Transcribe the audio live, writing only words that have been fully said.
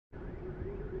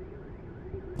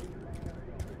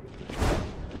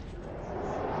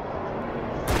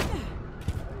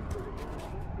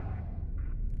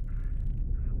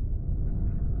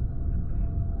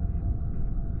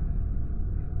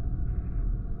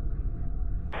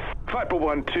Viper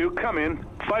 1-2, come in.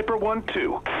 Viper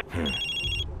 1-2.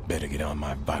 Better get on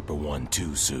my Viper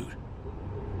 1-2 suit.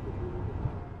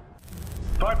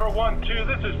 Viper 1-2,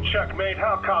 this is Checkmate.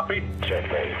 How copy?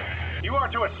 Checkmate. You are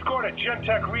to escort a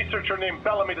Gentech researcher named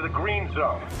Bellamy to the Green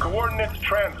Zone. Coordinates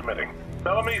transmitting.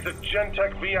 Bellamy's a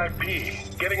Gentech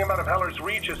VIP. Getting him out of Heller's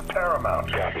reach is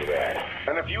paramount. Copy that.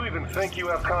 And if you even think you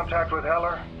have contact with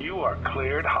Heller, you are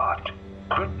cleared hot.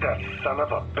 Put that son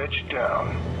of a bitch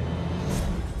down.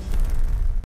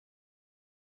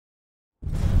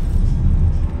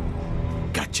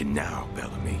 Got you now,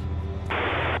 Bellamy.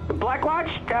 Blackwatch?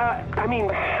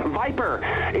 Viper.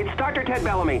 It's Dr. Ted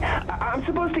Bellamy. I'm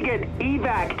supposed to get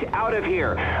evac'd out of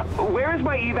here. Where is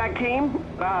my evac team?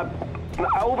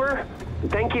 Over.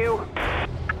 Thank you.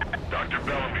 Dr.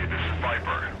 Bellamy, this is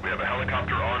Viper. We have a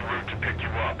helicopter en route to pick you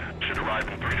up. Should arrive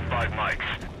in 3 to 5 mics.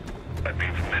 That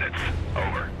means minutes.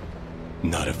 Over.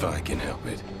 Not if I can help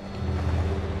it.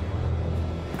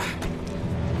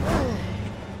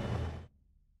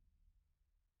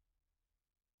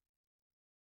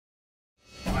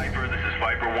 Viper, this is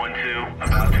Viper 1-2.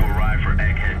 About to arrive for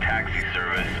Egghead taxi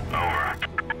service. Over.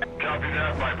 Copy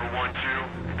that, Viper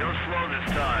 1-2. Go slow this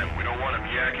time. We don't want him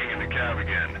yakking in the cab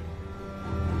again.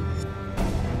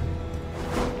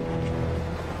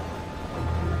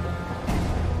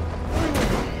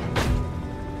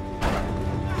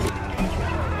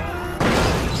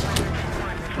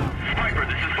 Viper,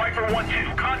 this is Viper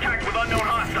 1-2. Contact with unknown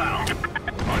hostile.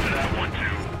 Roger that,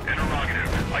 1-2. Interrogative.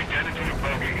 Identity of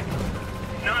bogey.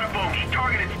 Not a bogey.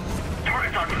 Target's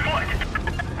on foot.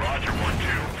 Roger,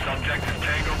 1-2. Subject is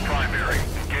Tango Primary.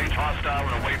 Engage hostile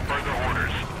and await further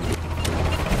orders.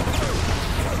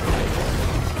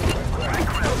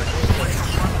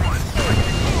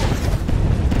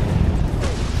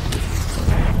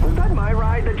 Was that my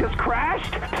ride that just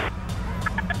crashed?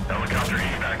 Helicopter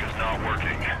evac is not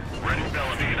working. Ready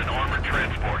Bellamy in an armored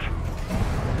transport.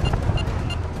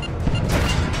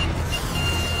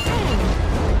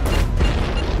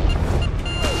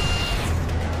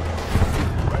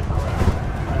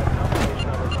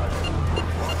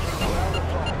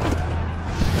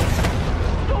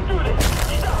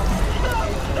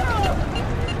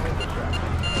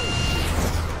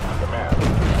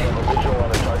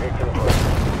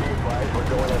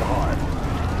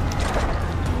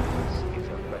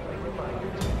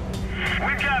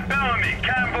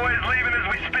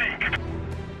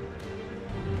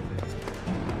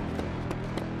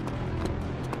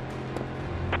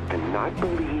 I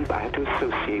believe I have to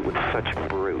associate with such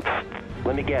brutes.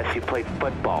 Let me guess, you played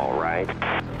football, right?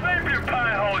 Leave your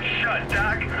pie hole shut,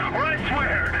 Doc, or I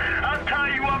swear, I'll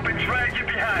tie you up and drag you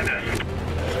behind us.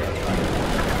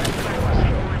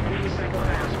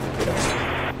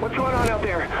 What's going on out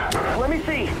there? Let me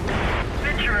see.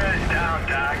 Sit your ass down,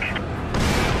 Doc.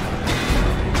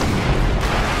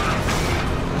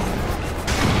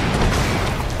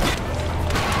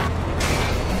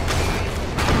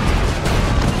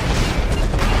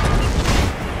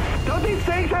 These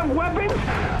things have weapons?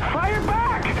 Fire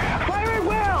back! Fire at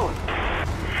will!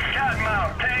 Got him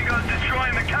out. Tango's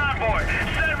destroying the convoy.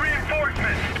 Send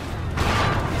reinforcements.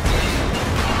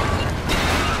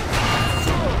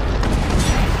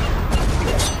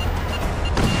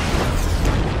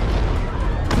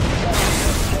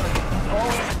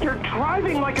 You're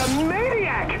driving like a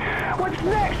maniac! What's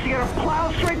next? You gonna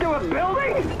plow straight through a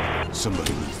building?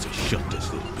 Somebody needs to shut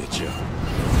this little bitch up.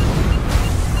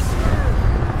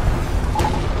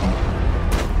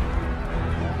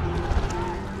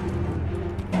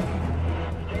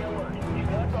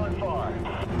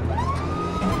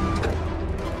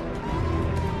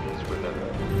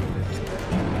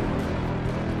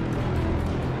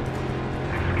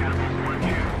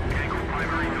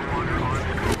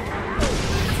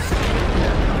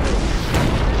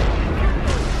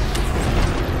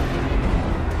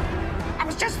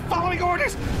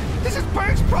 This is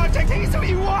Berg's project. He's what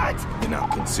you want. Then I'll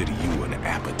consider you an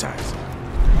appetizer.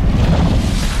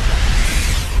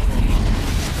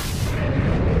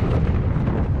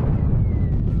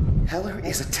 Heller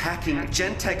is attacking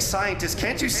Gentech scientists.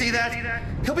 Can't you see that?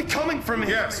 He'll be coming for me.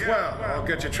 Yes, well, I'll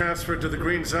get you transferred to the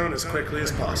Green Zone as quickly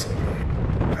as possible.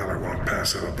 Heller won't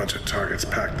pass up a bunch of targets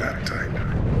packed that tight.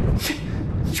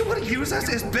 You want to use us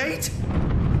as bait?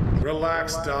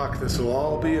 Relax, Doc. This will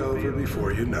all be over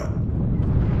before you know.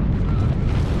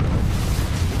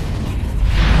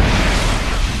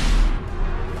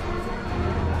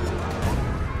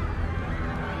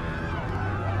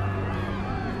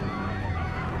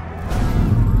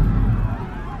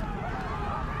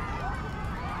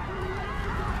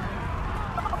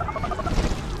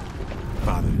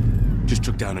 Just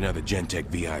took down another Gentech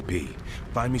VIP.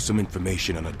 Find me some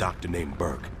information on a doctor named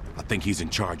Burke. I think he's in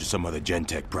charge of some other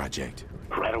Gentech project.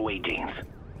 Right away, James.